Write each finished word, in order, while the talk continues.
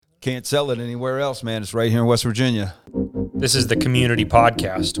Can't sell it anywhere else, man. It's right here in West Virginia. This is the Community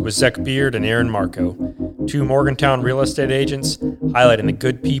Podcast with Zach Beard and Aaron Marco, two Morgantown real estate agents highlighting the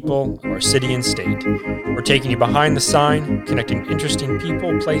good people of our city and state. We're taking you behind the sign, connecting interesting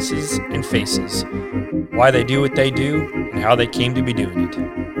people, places, and faces, why they do what they do, and how they came to be doing it.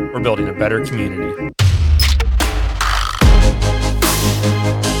 We're building a better community.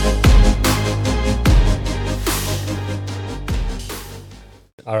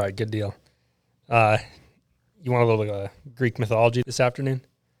 All right, good deal. You want a little Greek mythology this afternoon?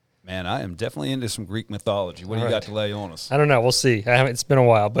 Man, I am definitely into some Greek mythology. What do you got to lay on us? I don't know. We'll see. It's been a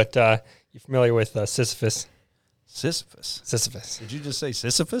while, but you familiar with Sisyphus? Sisyphus. Did you just say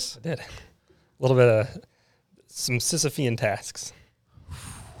Sisyphus? I did. A little bit of some Sisyphean tasks.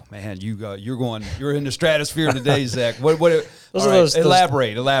 Man, you're in the stratosphere today, Zach. Elaborate. Those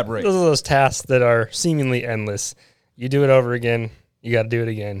are those tasks that are seemingly endless. You do it over again. You got to do it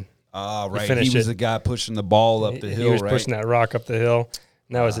again. Right. He was the guy pushing the ball up the hill, He was pushing that rock up the hill.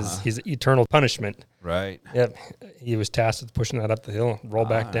 And that was his eternal punishment. Right. Yep. He was tasked with pushing that up the hill, roll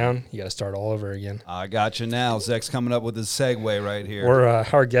back down. You got to start all over again. I got you now. Zach's coming up with his segue right here.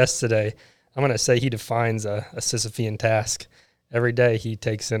 Our guest today, I'm going to say he defines a Sisyphean task. Every day he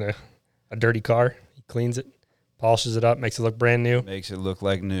takes in a dirty car, he cleans it, polishes it up, makes it look brand new. Makes it look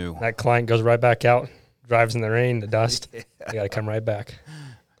like new. That client goes right back out, drives in the rain, the dust. Yeah. You got to come right back.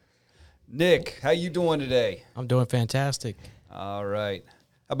 Nick, how you doing today? I'm doing fantastic. All right.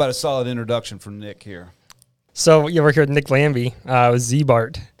 How about a solid introduction from Nick here? So yeah, we're here with Nick Lambie with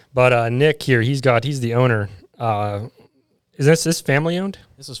Ziebart. But Nick here, he's the owner. Is this family owned?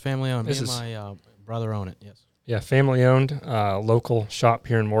 This is family owned. Me and my brother own it, yes. Yeah, family owned, local shop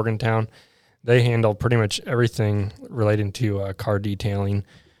here in Morgantown. They handle pretty much everything relating to car detailing,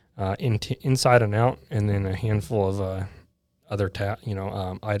 inside and out, and then a handful of other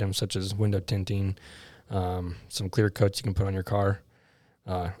items such as window tinting, some clear coats you can put on your car.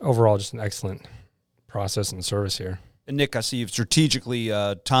 Overall, just an excellent process and service here. And Nick, I see you've strategically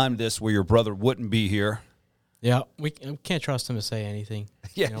timed this where your brother wouldn't be here. Yeah, we can't trust him to say anything.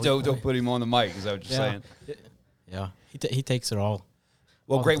 Yeah, don't put him on the mic. Is that what you're saying? Yeah, he takes it all.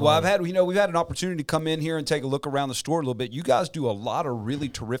 Well, great. Well, we've had an opportunity to come in here and take a look around the store a little bit. You guys do a lot of really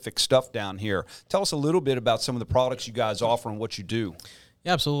terrific stuff down here. Tell us a little bit about some of the products you guys offer and what you do.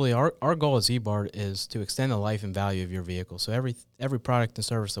 Yeah, absolutely. Our goal at Ziebart is to extend the life and value of your vehicle. So every product and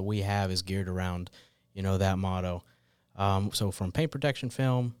service that we have is geared around, that motto. So from paint protection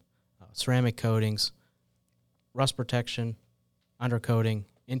film, ceramic coatings, rust protection, undercoating,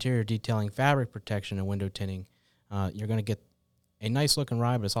 interior detailing, fabric protection, and window tinting, you're going to get a nice looking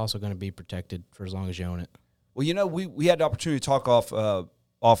ride, but it's also going to be protected for as long as you own it. Well, we had the opportunity to talk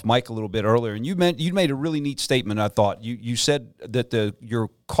off mic a little bit earlier, and you made a really neat statement. I thought you said that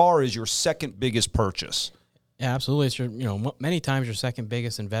your car is your second biggest purchase. Yeah, absolutely. It's many times your second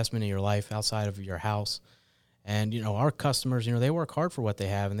biggest investment in your life outside of your house. And our customers, they work hard for what they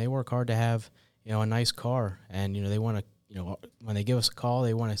have, and they work hard to have a nice car. And they want to, when they give us a call,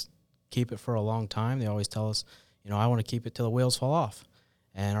 they want to keep it for a long time. They always tell us, I want to keep it till the wheels fall off.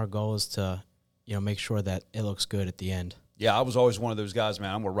 And our goal is to make sure that it looks good at the end. Yeah, I was always one of those guys,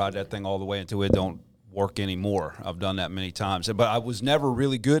 man. I'm going to ride that thing all the way until it don't work anymore. I've done that many times. But I was never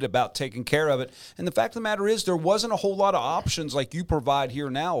really good about taking care of it. And the fact of the matter is there wasn't a whole lot of options like you provide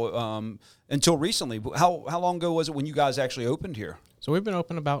here now until recently. How long ago was it when you guys actually opened here? So we've been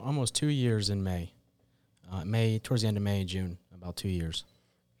open about almost 2 years in May. Towards the end of May and June, about 2 years.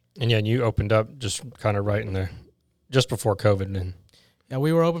 And yeah, you opened up just kind of just before COVID. And yeah,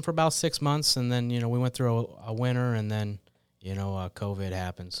 we were open for about 6 months, and then, we went through a winter, and then, COVID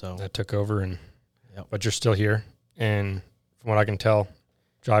happened. So that took over, but you're still here. And from what I can tell,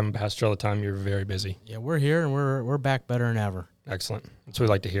 driving past you all the time, you're very busy. Yeah, we're here, and we're back better than ever. Excellent. That's what we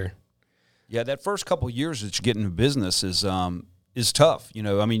like to hear. Yeah, that first couple of years that you get into business is tough.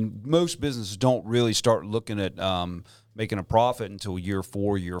 Most businesses don't really start looking at making a profit until year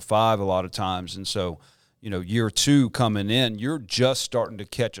 4, year 5 a lot of times. And so, year 2 coming in, you're just starting to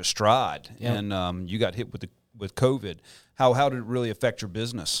catch a stride. Yep. And you got hit with COVID. How did it really affect your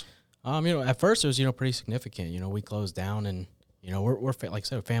business? At first it was, pretty significant. We closed down, and, we're like I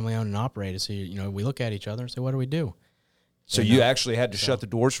said, family owned and operated. So, we look at each other and say, what do we do? So you actually had to shut the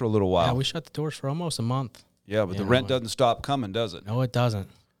doors for a little while. Yeah, we shut the doors for almost a month. Yeah, but the rent doesn't stop coming, does it? No, it doesn't.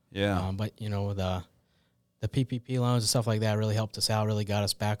 Yeah. But, the PPP loans and stuff like that really helped us out, really got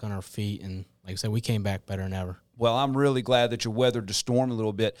us back on our feet. And like I said, we came back better than ever. Well, I'm really glad that you weathered the storm a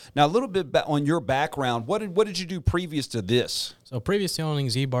little bit. Now, a little bit on your background, what did you do previous to this? So previous to owning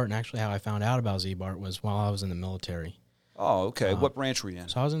Ziebart, and actually how I found out about Ziebart was while I was in the military. Oh, okay. What branch were you in?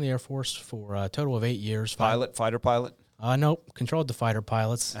 So I was in the Air Force for a total of 8 years. Fighter pilot? Nope, controlled the fighter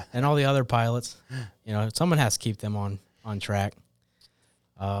pilots and all the other pilots. Someone has to keep them on track.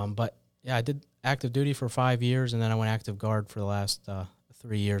 But yeah, I did active duty for 5 years, and then I went active guard for the last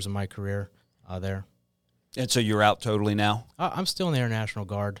 3 years of my career there. And so you're out totally now? I'm still in the Air National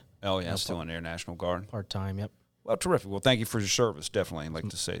Guard. Oh, yeah, still in the Air National Guard. Part-time, yep. Well, terrific. Well, thank you for your service. Definitely. I'd like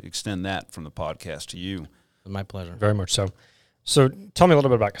to extend that from the podcast to you. My pleasure. Very much so. So tell me a little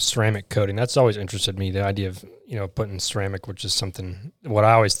bit about ceramic coating. That's always interested me, the idea of, putting ceramic, which is something, what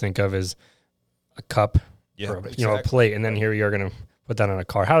I always think of is a cup or, exactly. A plate, and then here you're going to put that on a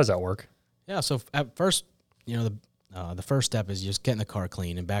car. How does that work? Yeah, so at first, the first step is just getting the car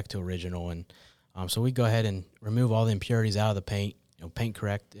clean and back to original. And so we go ahead and remove all the impurities out of the paint, paint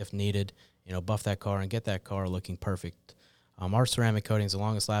correct if needed, buff that car and get that car looking perfect. Our ceramic coating is the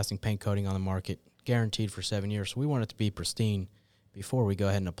longest lasting paint coating on the market, guaranteed for 7 years. So we want it to be pristine before we go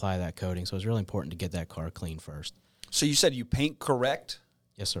ahead and apply that coating. So it's really important to get that car clean first. So you said you paint correct?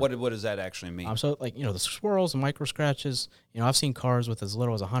 Yes, sir. What does that actually mean? So the swirls and micro scratches, I've seen cars with as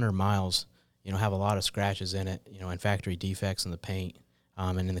little as 100 miles, have a lot of scratches in it, and factory defects in the paint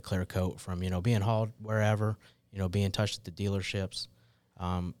and in the clear coat from, being hauled wherever, being touched at the dealerships.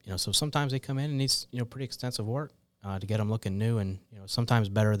 So sometimes they come in and needs, pretty extensive work to get them looking new and, sometimes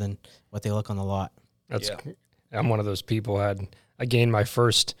better than what they look on the lot. I'm one of those people. I gained my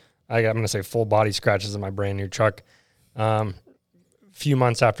first, I'm going to say full body scratches in my brand new truck. Few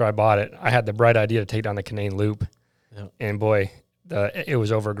months after I bought it, I had the bright idea to take down the Canadian loop. Yep. And boy, it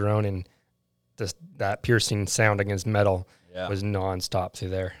was overgrown, and that piercing sound against metal was nonstop through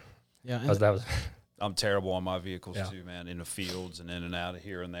there. Yeah. That was I'm terrible on my vehicles too, man, in the fields and in and out of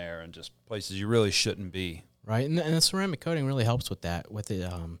here and there and just places you really shouldn't be. Right, and the ceramic coating really helps with that. With it,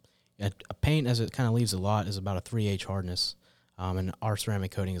 a paint, as it kind of leaves a lot, is about a 3H hardness, and our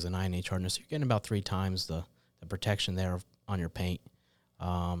ceramic coating is a 9H hardness. So you're getting about 3 times the protection there on your paint.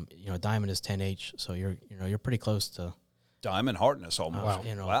 Diamond is 10H, so you're pretty close to diamond hardness almost.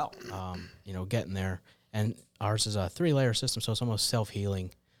 Wow. Getting there. And ours is a 3-layer system, so it's almost self-healing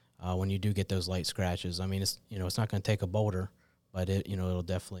when you do get those light scratches. I mean, it's not going to take a boulder, but it'll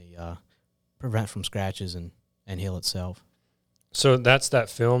definitely prevent from scratches and heal itself. So that's that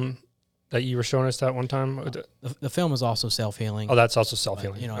film that you were showing us that one time? The film is also self-healing. Oh, that's also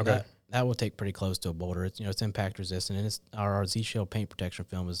self-healing. Okay. That will take pretty close to a boulder. It's impact resistant, and our Z-Shield paint protection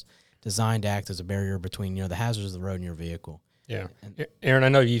film is designed to act as a barrier between the hazards of the road and your vehicle. Yeah, Aaron, I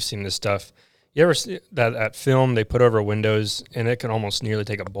know you've seen this stuff. You ever see that film they put over windows, and it can almost nearly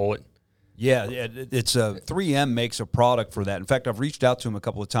take a bullet? Yeah, it's 3M makes a product for that. In fact, I've reached out to them a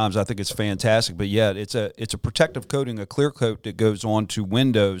couple of times. I think it's fantastic. But yeah, it's a protective coating, a clear coat that goes onto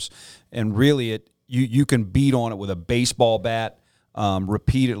windows, and really you can beat on it with a baseball bat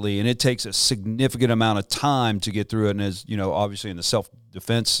repeatedly, and it takes a significant amount of time to get through it. And as obviously in the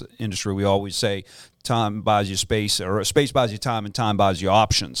self-defense industry, we always say time buys you space, or space buys you time, and time buys you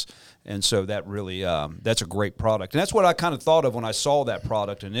options. And so that really, that's a great product. And that's what I kind of thought of when I saw that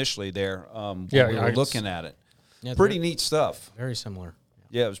product initially there when we were looking at it. Yeah, pretty neat stuff. Very similar.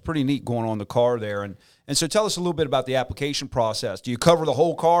 Yeah, it was pretty neat going on the car there. And so tell us a little bit about the application process. Do you cover the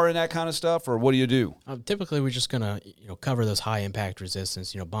whole car in that kind of stuff, or what do you do? Typically, we're just going to cover those high impact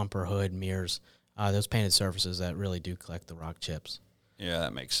resistance, bumper, hood, mirrors, those painted surfaces that really do collect the rock chips. Yeah,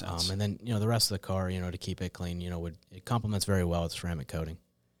 that makes sense. And then, the rest of the car, to keep it clean, it complements very well with ceramic coating.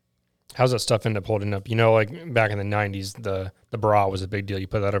 How's that stuff end up holding up? Like back in the 90s, the bra was a big deal. You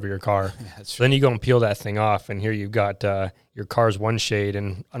put that over your car. Yeah, so then you go and peel that thing off, and here you've got your car's one shade,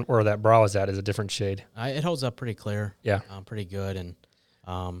 and where that bra was at is a different shade. It holds up pretty clear. Yeah. Pretty good. And,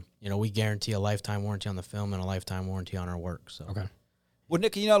 we guarantee a lifetime warranty on the film and a lifetime warranty on our work. So. Okay. Well,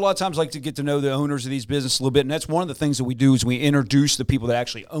 Nick, a lot of times I like to get to know the owners of these businesses a little bit, and that's one of the things that we do is we introduce the people that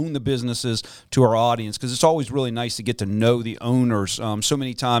actually own the businesses to our audience, because it's always really nice to get to know the owners. So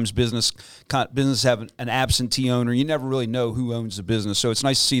many times business have an absentee owner. You never really know who owns the business, so it's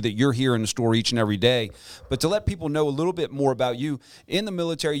nice to see that you're here in the store each and every day. But to let people know a little bit more about you, in the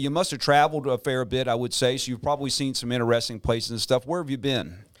military, you must have traveled a fair bit, I would say, so you've probably seen some interesting places and stuff. Where have you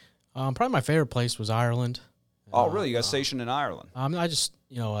been? Probably my favorite place was Ireland. Oh, really? You got stationed in Ireland? I just,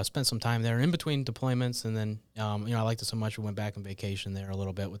 I spent some time there in between deployments, and then, I liked it so much we went back on vacation there a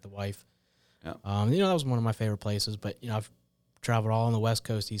little bit with the wife. Yeah. That was one of my favorite places, but, I've traveled all on the West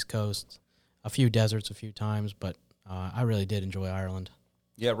Coast, East Coast, a few deserts a few times, but I really did enjoy Ireland.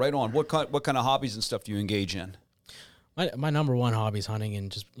 Yeah, right on. What kind of hobbies and stuff do you engage in? My number one hobby is hunting and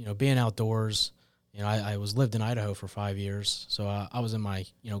just, being outdoors. I lived in Idaho for 5 years, so I was in my,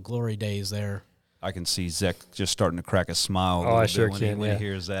 glory days there. I can see Zach just starting to crack a smile. I sure can. When he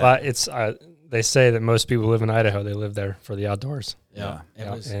hears that. But it's they say that most people who live in Idaho, they live there for the outdoors. Yeah.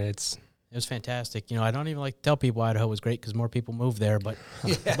 It was fantastic. I don't even like to tell people Idaho was great because more people move there, but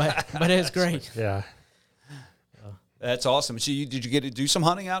but it's great. Yeah. That's awesome. So did you get to do some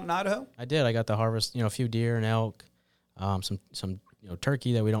hunting out in Idaho? I did. I got to harvest, a few deer and elk, some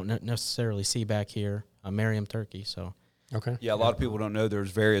turkey that we don't necessarily see back here, Merriam turkey. So okay. Yeah, a lot of people don't know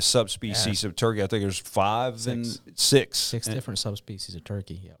there's various subspecies of turkey. I think there's six different subspecies of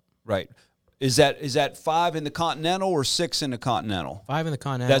turkey. Yeah. Right. Is that 5 in the continental or 6 in the continental? 5 in the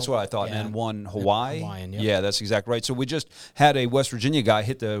continental. That's what I thought. And 1 Hawaii. Hawaiian, yep. Yeah, that's exactly right. So we just had a West Virginia guy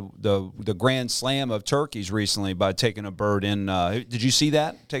hit the grand slam of turkeys recently by taking a bird in. Did you see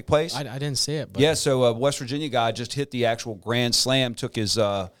that take place? I didn't see it. But yeah. So a West Virginia guy just hit the actual grand slam. Took his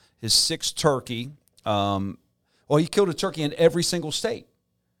 6th turkey. He killed a turkey in every single state.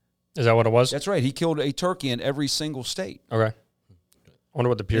 Is that what it was? That's right. He killed a turkey in every single state. Okay. I wonder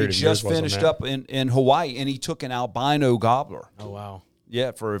what the period of years years was. He just finished up in Hawaii, and he took an albino gobbler. Oh, wow.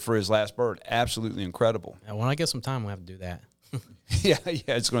 Yeah, for his last bird. Absolutely incredible. Yeah, when I get some time, we'll have to do that. yeah,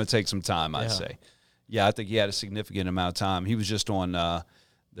 it's going to take some time, I'd say. Yeah, I think he had a significant amount of time. He was just on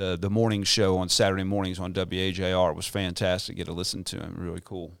the morning show on Saturday mornings on WAJR. It was fantastic to get to listen to him. Really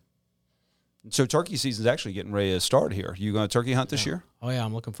cool. So turkey season's actually getting ready to start here. You going to turkey hunt this year? Oh, yeah,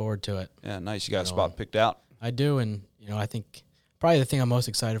 I'm looking forward to it. Yeah, nice. You got a spot picked out? I do, and, I think probably the thing I'm most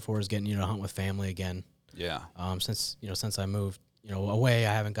excited for is getting, to hunt with family again. Yeah. Since I moved, away,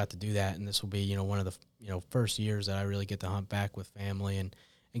 I haven't got to do that, and this will be, one of the, first years that I really get to hunt back with family and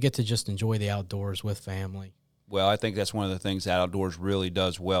get to just enjoy the outdoors with family. Well, I think that's one of the things that outdoors really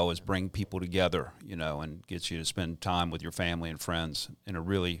does well is bring people together, and gets you to spend time with your family and friends in a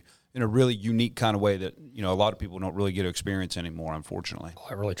really unique kind of way that, a lot of people don't really get to experience anymore, unfortunately. Oh,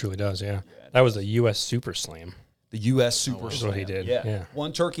 it really truly does, yeah. That was the U.S. Super Slam. The U.S. Super That's Slam. what he did. Yeah.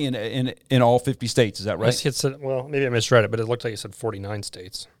 1 turkey in all 50 states. Is that right? Maybe I misread it, but it looked like it said 49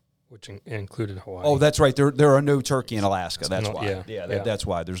 states, which included Hawaii. Oh, that's right. There are no turkey in Alaska. That's why. Yeah. That's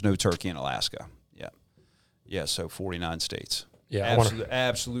why. There's no turkey in Alaska. Yeah. Yeah, so 49 states. Yeah.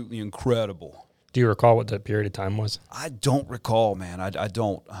 Absolutely incredible. Do you recall what that period of time was? I don't recall, man. I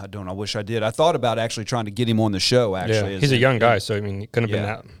don't. I wish I did. I thought about actually trying to get him on the show, actually. Yeah. He's a young guy, so, it couldn't have been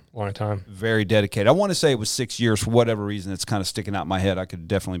that long a time. Very dedicated. I want to say it was 6 years for whatever reason. It's kind of sticking out in my head. I could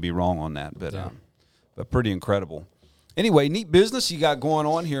definitely be wrong on that, but pretty incredible. Anyway, neat business you got going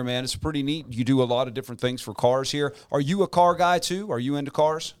on here, man. It's pretty neat. You do a lot of different things for cars here. Are you a car guy, too? Are you into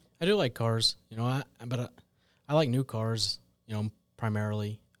cars? I do like cars, but I like new cars,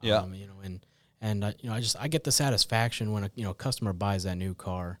 primarily. Yeah. I get the satisfaction when a customer buys that new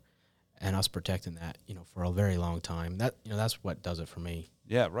car, and us protecting that, for a very long time. That that's what does it for me.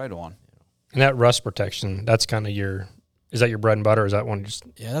 Yeah, right on. And that rust protection, that's kind of is that your bread and butter? Or is that one just?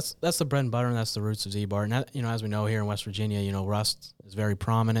 Yeah, that's the bread and butter, and that's the roots of Ziebart. And that, as we know here in West Virginia, rust is very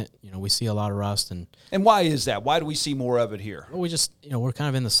prominent. We see a lot of rust, and why is that? Why do we see more of it here? Well, we just we're kind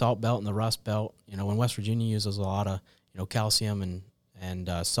of in the salt belt and the rust belt. When West Virginia uses a lot of calcium and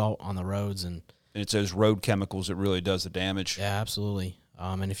salt on the roads, and it's those road chemicals that really does the damage. Yeah, absolutely.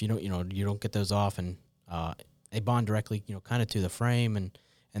 And if you don't get those off, and they bond directly, kind of to the frame, and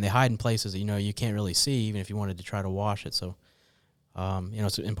they hide in places that you can't really see, even if you wanted to try to wash it. So,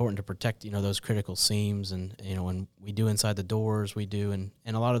 it's important to protect those critical seams, and when we do inside the doors, we do, and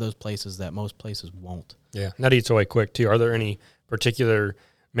a lot of those places that most places won't. Yeah, and that eats away quick too. Are there any particular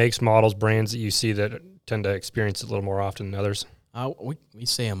makes, models, brands that you see that tend to experience it a little more often than others? We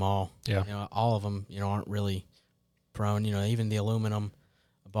see them all. Yeah. All of them, aren't really prone. Even the aluminum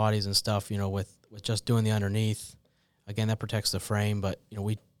bodies and stuff. With just doing the underneath, again, that protects the frame. But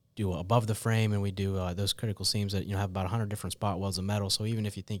we do above the frame, and we do those critical seams that have about 100 different spot welds of metal. So even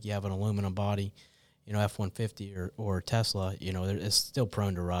if you think you have an aluminum body, F-150 or Tesla, it's still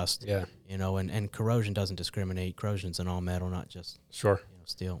prone to rust. Yeah. And corrosion doesn't discriminate. Corrosion's in all metal, not just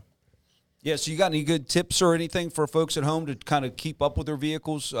steel. Yeah, so you got any good tips or anything for folks at home to kind of keep up with their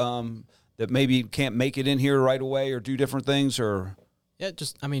vehicles that maybe can't make it in here right away or do different things? Or Yeah,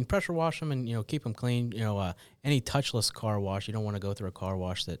 pressure wash them and, keep them clean. Any touchless car wash, you don't want to go through a car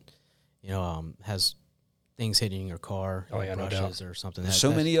wash that, has things hitting your car, brushes or something.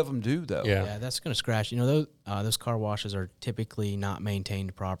 So many of them do, though. Yeah, that's going to scratch. Those car washes are typically not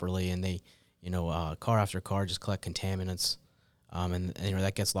maintained properly, and they, car after car just collect contaminants. And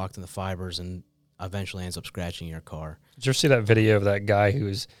that gets locked in the fibers and eventually ends up scratching your car. Did you ever see that video of that guy he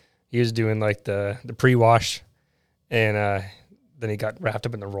was doing like the pre-wash, and then he got wrapped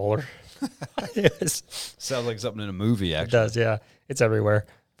up in the roller? Sounds like something in a movie, actually. It does, yeah. It's everywhere.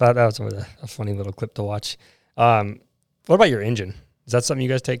 That was a funny little clip to watch. What about your engine? Is that something you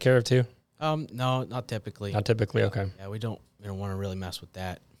guys take care of too? No, not typically. Not typically. Okay. Yeah, we don't want to really mess with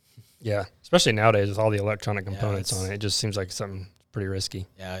that. Yeah, especially nowadays with all the electronic components it's- on it. It just seems like something pretty risky.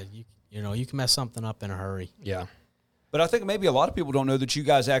 Yeah, you can mess something up in a hurry. Yeah. But I think maybe a lot of people don't know that you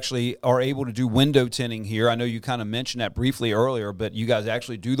guys actually are able to do window tinting here. I know you kind of mentioned that briefly earlier, but you guys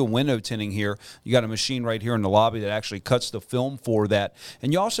actually do the window tinting here. You got a machine right here in the lobby that actually cuts the film for that.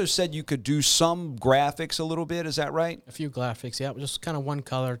 And you also said you could do some graphics a little bit. Is that right? A few graphics, yeah, just kind of one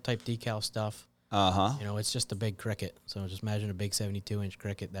color type decal stuff. Uh-huh. It's just a big Cricut. So just imagine a big 72-inch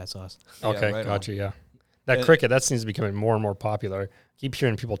Cricut. That's us. Okay, right gotcha. Yeah, that Cricut, that seems to be becoming more and more popular. Keep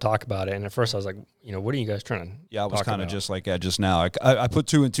hearing people talk about it, and at first I was like, what are you guys trying to? Yeah, I was kind of about? just like that just now. I put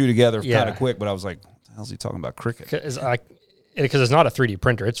two and two together Yeah. kind of quick, but I was like, what the hell's he talking about Cricut? Because it's not a 3D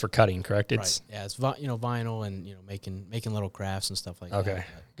printer; it's for cutting, correct? It's Right. Yeah, it's vinyl and making little crafts and stuff like that. okay.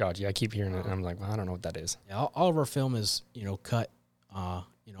 Gotcha. I keep hearing it, and I'm like, well, I don't know what that is. Yeah, all of our film is cut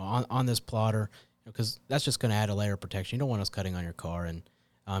on this plotter because that's just going to add a layer of protection. You don't want us cutting on your car, and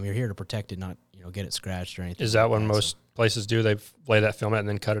you're here to protect it, not get it scratched or anything. Is that like what so most places do? They lay that film out and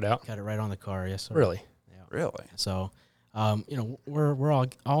then cut it out. cut it right on the car? Yes, sir. Really? Yeah. Really? So, we're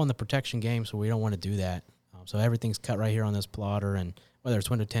all in the protection game, so we don't want to do that. So everything's cut right here on this plotter, and whether it's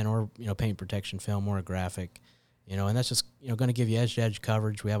window tint or paint protection film or a graphic, and that's just going to give you edge-to-edge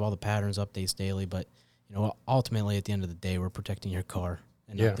coverage. We have all the patterns updates daily, but ultimately at the end of the day, we're protecting your car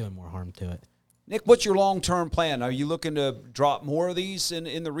and not doing more harm to it. Nick, what's your long-term plan? Are you looking to drop more of these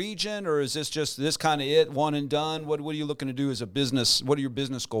in the region, or is this just this kind of it, one and done? What are you looking to do as a business? What are your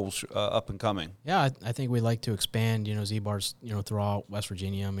business goals up and coming? Yeah, I think we'd like to expand, Ziebart, throughout West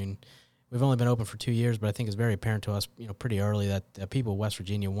Virginia. I mean, we've only been open for 2 years, but I think it's very apparent to us, pretty early that people of West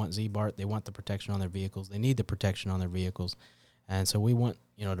Virginia want Ziebart. They want the protection on their vehicles. They need the protection on their vehicles. And so we want,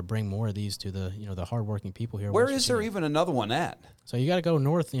 to bring more of these to the, the hardworking people here. Where is there even another one at? So you got to go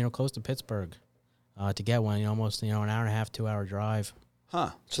north, close to Pittsburgh. To get one, almost, an hour and a half, 2 hour drive.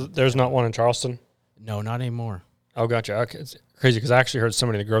 Huh. So there's not one in Charleston? No, not anymore. Oh, gotcha. Okay. It's crazy because I actually heard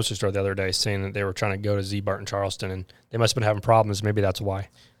somebody in the grocery store the other day saying that they were trying to go to Ziebart in Charleston, and they must have been having problems. Maybe that's why.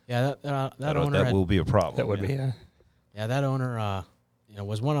 Yeah, that owner that will be a problem. That would be, yeah. Yeah, that owner,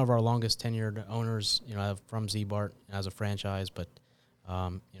 was one of our longest tenured owners, from Ziebart as a franchise, but,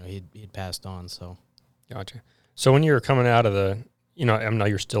 he'd passed on, so. Gotcha. So when you were coming out of the, I know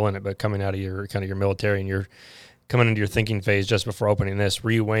you're still in it, but coming out of your kind of your military and you're coming into your thinking phase just before opening this,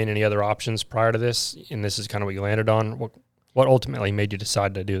 were you weighing any other options prior to this? And this is kind of what you landed on. What ultimately made you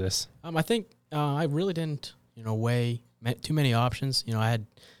decide to do this? I think I really didn't, weigh too many options. I had,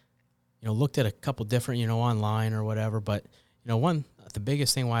 looked at a couple different, online or whatever, but, the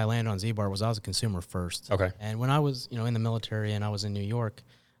biggest thing why I landed on Ziebart was I was a consumer first. Okay. And when I was, in the military and I was in New York,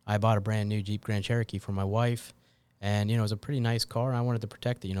 I bought a brand new Jeep Grand Cherokee for my wife. And, it was a pretty nice car, and I wanted to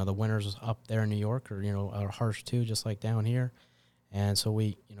protect it. The winters up there in New York are harsh too, just like down here. And so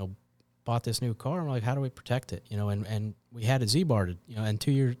we, bought this new car, and we're like, how do we protect it? And we had it Ziebart, and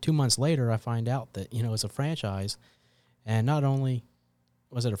 2 months later, I find out that, it's a franchise. And not only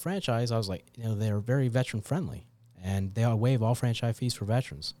was it a franchise, I was like, they're very veteran friendly, and they waive all franchise fees for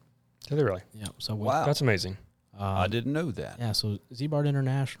veterans. Did they really? Yeah. So Wow. That's amazing. I didn't know that. Yeah. So Ziebart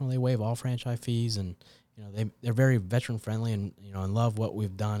International, they waive all franchise fees, and they're very veteran friendly, and and love what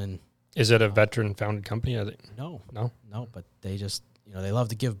we've done. And Is it a veteran founded company? no, No? but they just they love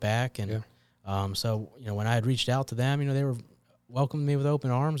to give back, and so when I had reached out to them, they were welcomed me with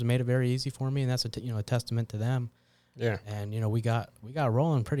open arms and made it very easy for me, and that's a testament to them. Yeah. And we got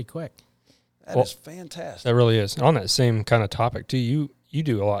rolling pretty quick. That is fantastic. That really is. On that same kind of topic too, you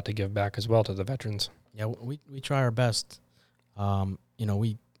do a lot to give back as well to the veterans. Yeah, we try our best.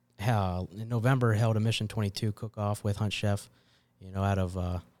 We in November held a Mission 22 cook-off with Hunt Chef, out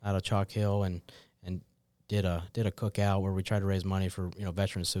of Chalk Hill, and did a cookout where we tried to raise money for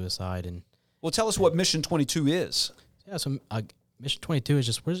veteran suicide. And Well, tell us what Mission 22 is. yeah, so Mission 22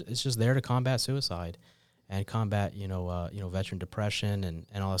 is just there to combat suicide and combat veteran depression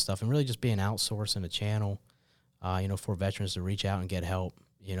and all that stuff, and really just be an outsource and a channel for veterans to reach out and get help,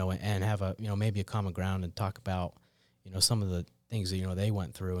 and have a maybe a common ground and talk about some of the things that they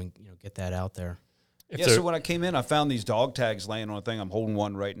went through, and get that out there. So when I came in, I found these dog tags laying on a thing. I'm holding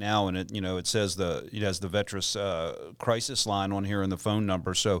one right now, and it says it has the Veterans crisis line on here and the phone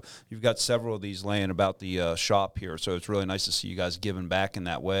number. So you've got several of these laying about the shop here. So it's really nice to see you guys giving back in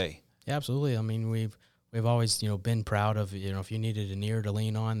that way. Yeah, absolutely. I mean, we've always been proud of if you needed an ear to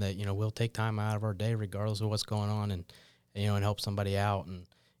lean on, that we'll take time out of our day regardless of what's going on, and and help somebody out. And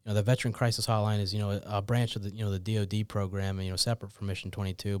the Veteran Crisis Hotline is, a branch of the DoD program, and, separate from Mission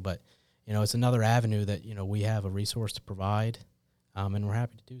 22. But, it's another avenue that, we have a resource to provide, and we're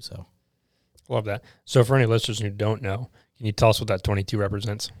happy to do so. Love that. So for any listeners who don't know, can you tell us what that 22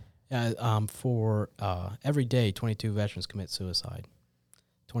 represents? Yeah, for every day, 22 veterans commit suicide.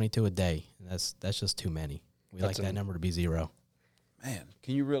 22 a day. And that's just too many. We like that number to be 0. Man,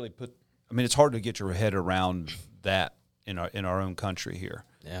 can you really put? I mean, it's hard to get your head around that in our own country here.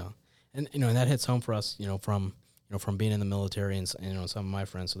 Yeah, and and that hits home for us. From being in the military and some of my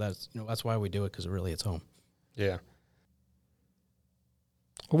friends. So that's why we do it, because it really hits home. Yeah.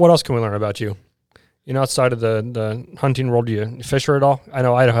 What else can we learn about you? Outside of the hunting world, do you fisher at all? I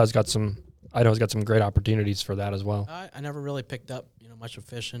know Idaho's got some great opportunities for that as well. I never really picked up much of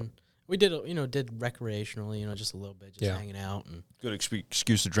fishing. We did recreationally, just a little bit, just hanging out and good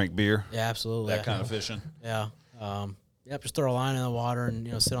excuse to drink beer. Yeah, absolutely. That kind of fishing. Yeah. Just throw a line in the water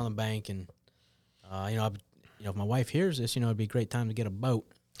and sit on the bank and if my wife hears this, it'd be a great time to get a boat.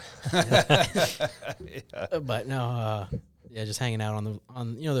 But no, just hanging out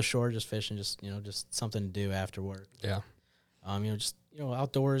on the shore, just fishing, just something to do after work. Yeah. Just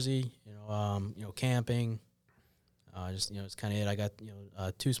outdoorsy, camping. It's kind of it. I got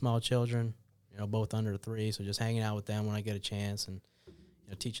 2 small children, both under 3, so just hanging out with them when I get a chance and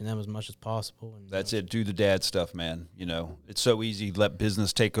teaching them as much as possible. And that's it. Do the dad stuff, man. It's so easy to let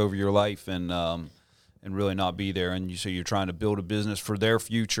business take over your life and really not be there. And so you're trying to build a business for their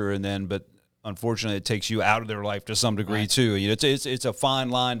future, but unfortunately, it takes you out of their life to some degree too. It's a fine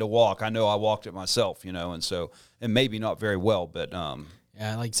line to walk. I know I walked it myself, and maybe not very well, but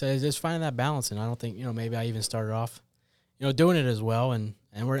yeah, like I said, just finding that balance. And I don't think maybe I even started off, doing it as well, and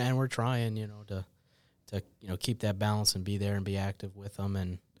we're trying, to keep that balance and be there and be active with them,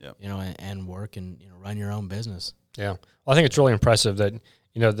 and and work and run your own business. Yeah, well, I think it's really impressive that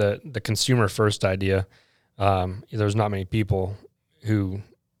the consumer first idea. There's not many people who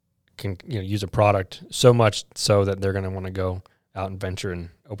can use a product so much so that they're going to want to go out and venture and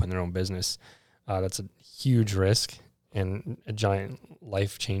open their own business. That's a huge risk and a giant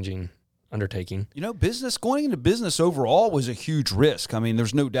life-changing undertaking. Going into business overall was a huge risk. I mean,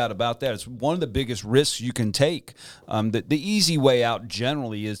 there's no doubt about that. It's one of the biggest risks you can take. The easy way out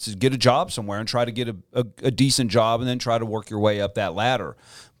generally is to get a job somewhere and try to get a decent job and then try to work your way up that ladder.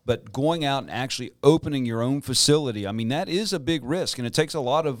 But going out and actually opening your own facility, I mean, that is a big risk, and it takes a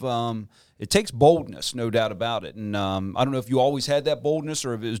lot of it takes boldness, no doubt about it. And I don't know if you always had that boldness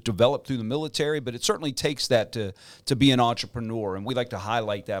or if it was developed through the military, but it certainly takes that to be an entrepreneur, and we like to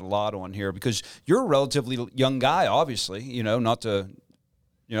highlight that a lot on here because you're a relatively young guy, obviously. Not to.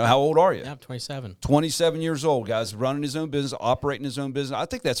 How old are you? Yeah, I'm 27. 27 years old, guys, running his own business, operating his own business. I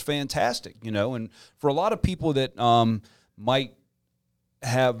think that's fantastic, and for a lot of people that might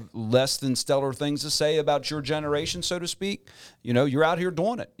have less than stellar things to say about your generation, so to speak, you're out here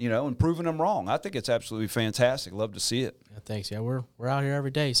doing it, and proving them wrong. I think it's absolutely fantastic. Love to see it. Yeah, thanks. Yeah, we're out here every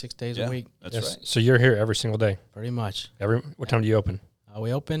day, 6 days a week. That's right. So you're here every single day? Pretty much. What time do you open?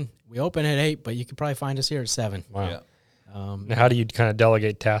 We open at 8, but you can probably find us here at 7. Wow. Yeah. Now, how do you kind of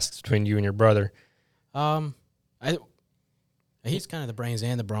delegate tasks between you and your brother? He's kind of the brains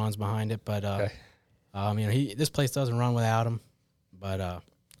and the bronze behind it, but okay. This place doesn't run without him. But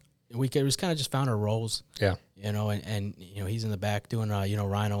we just kind of just found our roles. Yeah. And he's in the back doing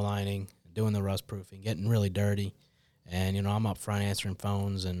rhino lining, doing the rust proofing, getting really dirty, and I'm up front answering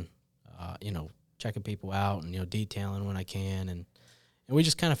phones and checking people out and detailing when I can, and we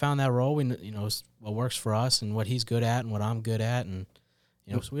just kind of found that role. We what works for us and what he's good at and what I'm good at, and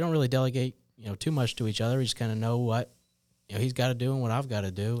so we don't really delegate too much to each other. We just kind of know what he's got to do and what I've got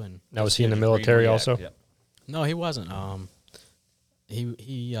to do. And now, was he in the military also? Yeah. No, he wasn't.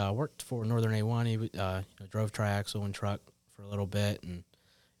 He worked for Northern A1. He drove triaxle and truck for a little bit, and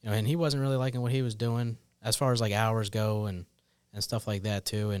and he wasn't really liking what he was doing as far as like hours go and stuff like that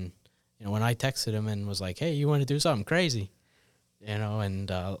too. And when I texted him and was like, "Hey, you want to do something crazy?" and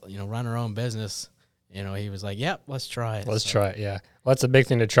run our own business, he was like, "Yep, let's try it." Let's try it. Yeah, well, that's a big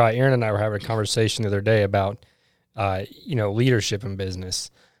thing to try. Aaron and I were having a conversation the other day about leadership in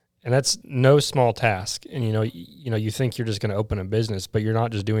business. And that's no small task. And, you think you're just going to open a business, but you're not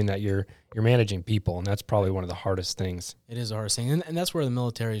just doing that. You're managing people, and that's probably one of the hardest things. It is the hardest thing. And that's where the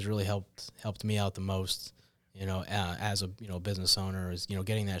military has really helped me out the most, as a, business owner is,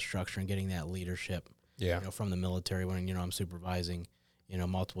 getting that structure and getting that leadership, from the military when, I'm supervising,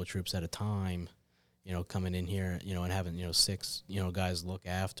 multiple troops at a time, coming in here, and having, 6, guys look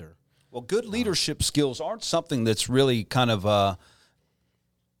after. Well, good leadership skills aren't something that's really kind of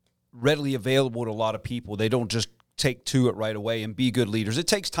readily available to a lot of people. They don't just take to it right away and be good leaders. It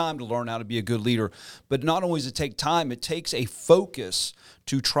takes time to learn how to be a good leader, but not only does it take time, it takes a focus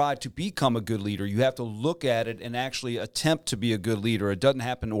to try to become a good leader. You have to look at it and actually attempt to be a good leader. It doesn't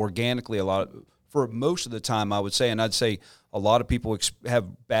happen organically for most of the time, I would say, and I'd say a lot of people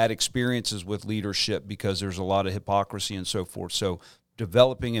have bad experiences with leadership because there's a lot of hypocrisy and so forth. So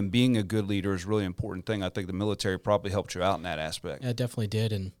developing and being a good leader is a really important thing. I think the military probably helped you out in that aspect. Yeah, it definitely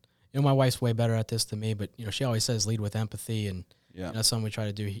did. And my wife's way better at this than me, but she always says lead with empathy, and that's something we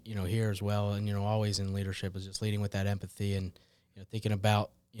try to do here as well. And always in leadership is just leading with that empathy and thinking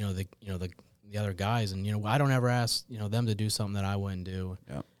about the other guys. And I don't ever ask them to do something that I wouldn't do.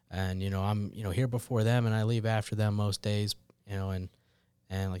 Yeah. And I'm here before them, and I leave after them most days. And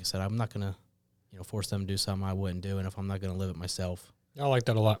like I said, I'm not gonna force them to do something I wouldn't do, and if I'm not gonna live it myself. I like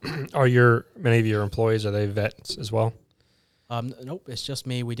that a lot. Are many of your employees, are they vets as well? Nope, it's just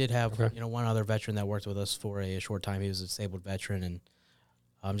me. We did have one other veteran that worked with us for a short time. He was a disabled veteran, and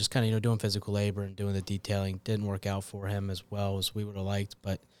just kind of doing physical labor and doing the detailing. Didn't work out for him as well as we would have liked,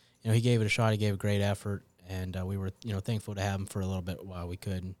 but he gave it a shot. He gave a great effort, and we were thankful to have him for a little bit while we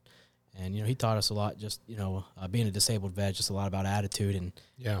could. And he taught us a lot. Just being a disabled vet, just a lot about attitude and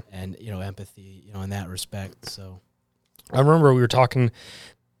empathy. In that respect. So I remember we were talking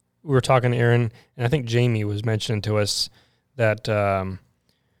to Aaron, and I think Jamie was mentioning to us that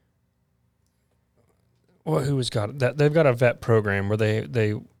who's got that they've got a vet program where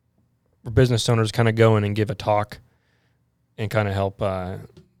they business owners kind of go in and give a talk and kind of help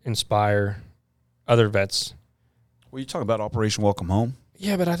inspire other vets. Well, you talk about Operation Welcome Home.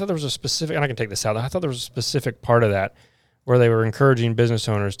 Yeah, but I thought there was a specific, and I can take this out. I thought there was a specific part of that where they were encouraging business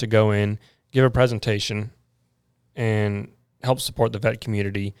owners to go in, give a presentation, and help support the vet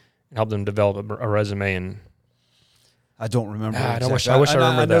community and help them develop a resume. And I don't remember. I wish I remembered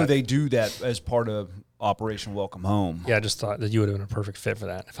that. I know they do that as part of Operation Welcome Home. Yeah, I just thought that you would have been a perfect fit for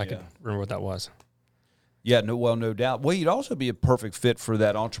that if I could remember what that was. Yeah, no doubt. Well, you'd also be a perfect fit for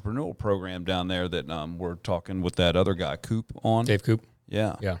that entrepreneurial program down there that we're talking with that other guy, Coop, on. Dave Coop.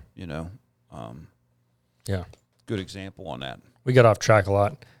 Yeah. Yeah. Yeah. Good example on that. We got off track a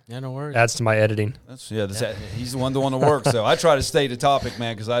lot. Yeah, no worries. Adds to my editing. He's the one to work. So I try to stay to topic,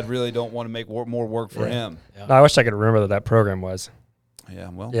 man, because I really don't want to make more work for him. Yeah. No, I wish I could remember what that program was. Yeah,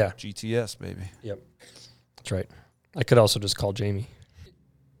 GTS, baby. Yep. That's right. I could also just call Jamie.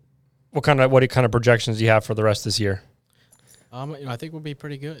 What kind of projections do you have for the rest of this year? I think we'll be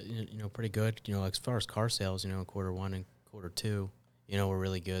pretty good. Pretty good. As far as car sales, quarter one and quarter two, we're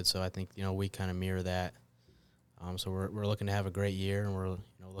really good. So I think we kind of mirror that. So we're looking to have a great year, and we're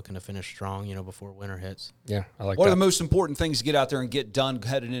looking to finish strong, before winter hits. Yeah, I like that. What are the most important things to get out there and get done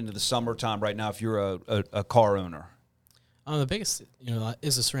heading into the summertime right now if you're a car owner? The biggest,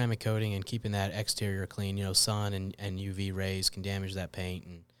 is the ceramic coating and keeping that exterior clean. Sun and UV rays can damage that paint,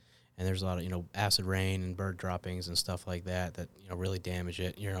 and there's a lot of, acid rain and bird droppings and stuff like that really damage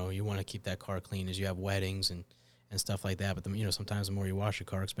it. You want to keep that car clean as you have weddings and stuff like that. But, sometimes the more you wash your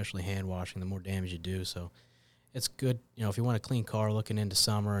car, especially hand washing, the more damage you do. So it's good, if you want a clean car looking into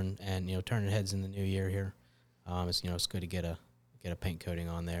summer and turning heads in the new year here, it's good to get a paint coating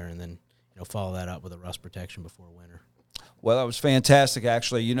on there and then, follow that up with a rust protection before winter. Well, that was fantastic,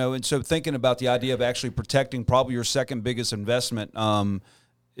 actually. And so thinking about the idea of actually protecting probably your second biggest investment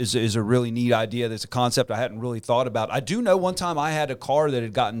is a really neat idea. That's a concept I hadn't really thought about. I do know one time I had a car that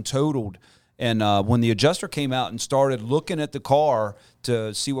had gotten totaled, and when the adjuster came out and started looking at the car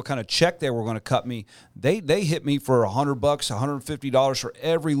to see what kind of check they were going to cut me, they hit me for $100, $150 for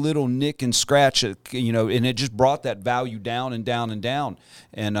every little nick and scratch, and it just brought that value down and down and down.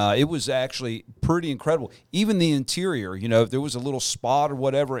 And it was actually pretty incredible. Even the interior, if there was a little spot or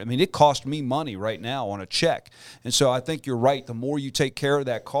whatever, it cost me money right now on a check. And so I think you're right. The more you take care of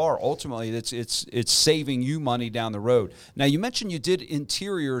that car, ultimately it's saving you money down the road. Now, you mentioned you did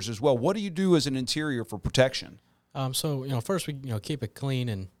interiors as well. What do you do as an interior for protection? So, first we, keep it clean,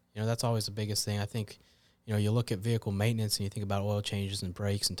 and, that's always the biggest thing. I think, you look at vehicle maintenance and you think about oil changes and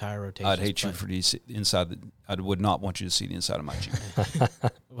brakes and tire rotations. I'd hate you for the inside. I would not want you to see the inside of my Jeep.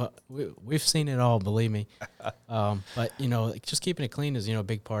 Well, we've seen it all, believe me. But, just keeping it clean is, a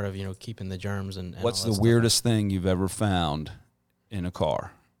big part of, keeping the germs and What's the weirdest thing you've ever found in a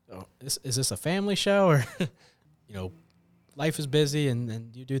car? Oh, is this a family show or, life is busy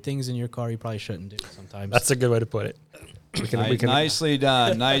and you do things in your car you probably shouldn't do sometimes. That's a good way to put it. We can nicely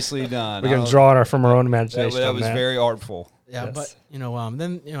done. Nicely done. We can draw it from our own imagination. That was very artful. Yeah, yes. But,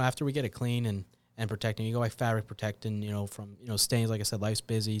 then, after we get it clean and protecting, you go like fabric protecting, from, stains. Like I said, life's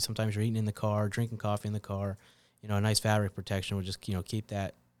busy. Sometimes you're eating in the car, drinking coffee in the car. A nice fabric protection will just, keep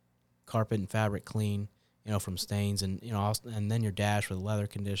that carpet and fabric clean, from stains, and and then your dash with leather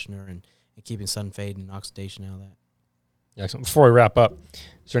conditioner and keeping sun fade and oxidation out of that. Yeah. So before we wrap up,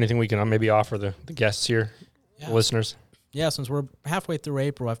 is there anything we can maybe offer the guests here, the listeners? Yeah, since we're halfway through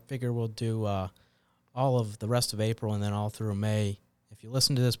April, I figure we'll do all of the rest of April and then all through May. If you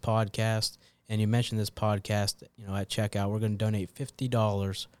listen to this podcast and you mention this podcast, at checkout, we're going to donate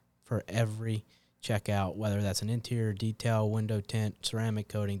 $50 for every checkout, whether that's an interior detail, window tint, ceramic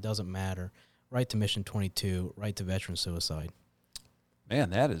coating, doesn't matter. Right to Mission 22, right to veteran suicide. Man,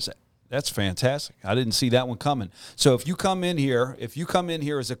 that's fantastic. I didn't see that one coming. So if you come in here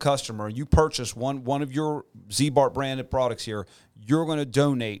as a customer, you purchase one of your Ziebart branded products here, you're going to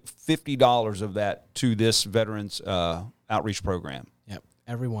donate $50 of that to this veterans outreach program. Yep,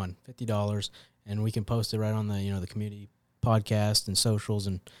 everyone, $50, and we can post it right on the community podcast and socials,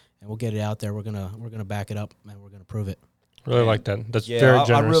 and we'll get it out there. We're gonna back it up, and we're gonna prove it. Really like that. That's very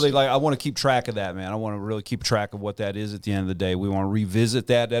generous. I want to keep track of that, man. I want to really keep track of what that is at the end of the day. We want to revisit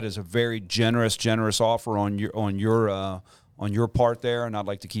that. That is a very generous offer on your part there, and I'd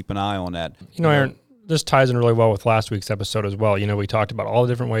like to keep an eye on that. Aaron, this ties in really well with last week's episode as well. We talked about all the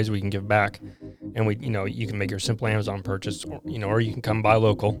different ways we can give back, and you can make your simple Amazon purchase, or you can come buy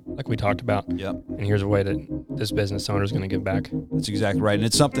local, like we talked about. Yep. And here's a way that this business owner is going to give back. That's exactly right, and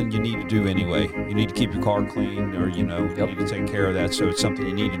it's something you need to do anyway. You need to keep your car clean, or you need to take care of that. So it's something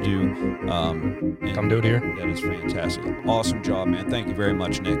you need to do. Come do it here. That is fantastic. Awesome job, man. Thank you very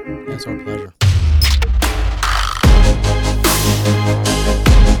much, Nick. That's our pleasure.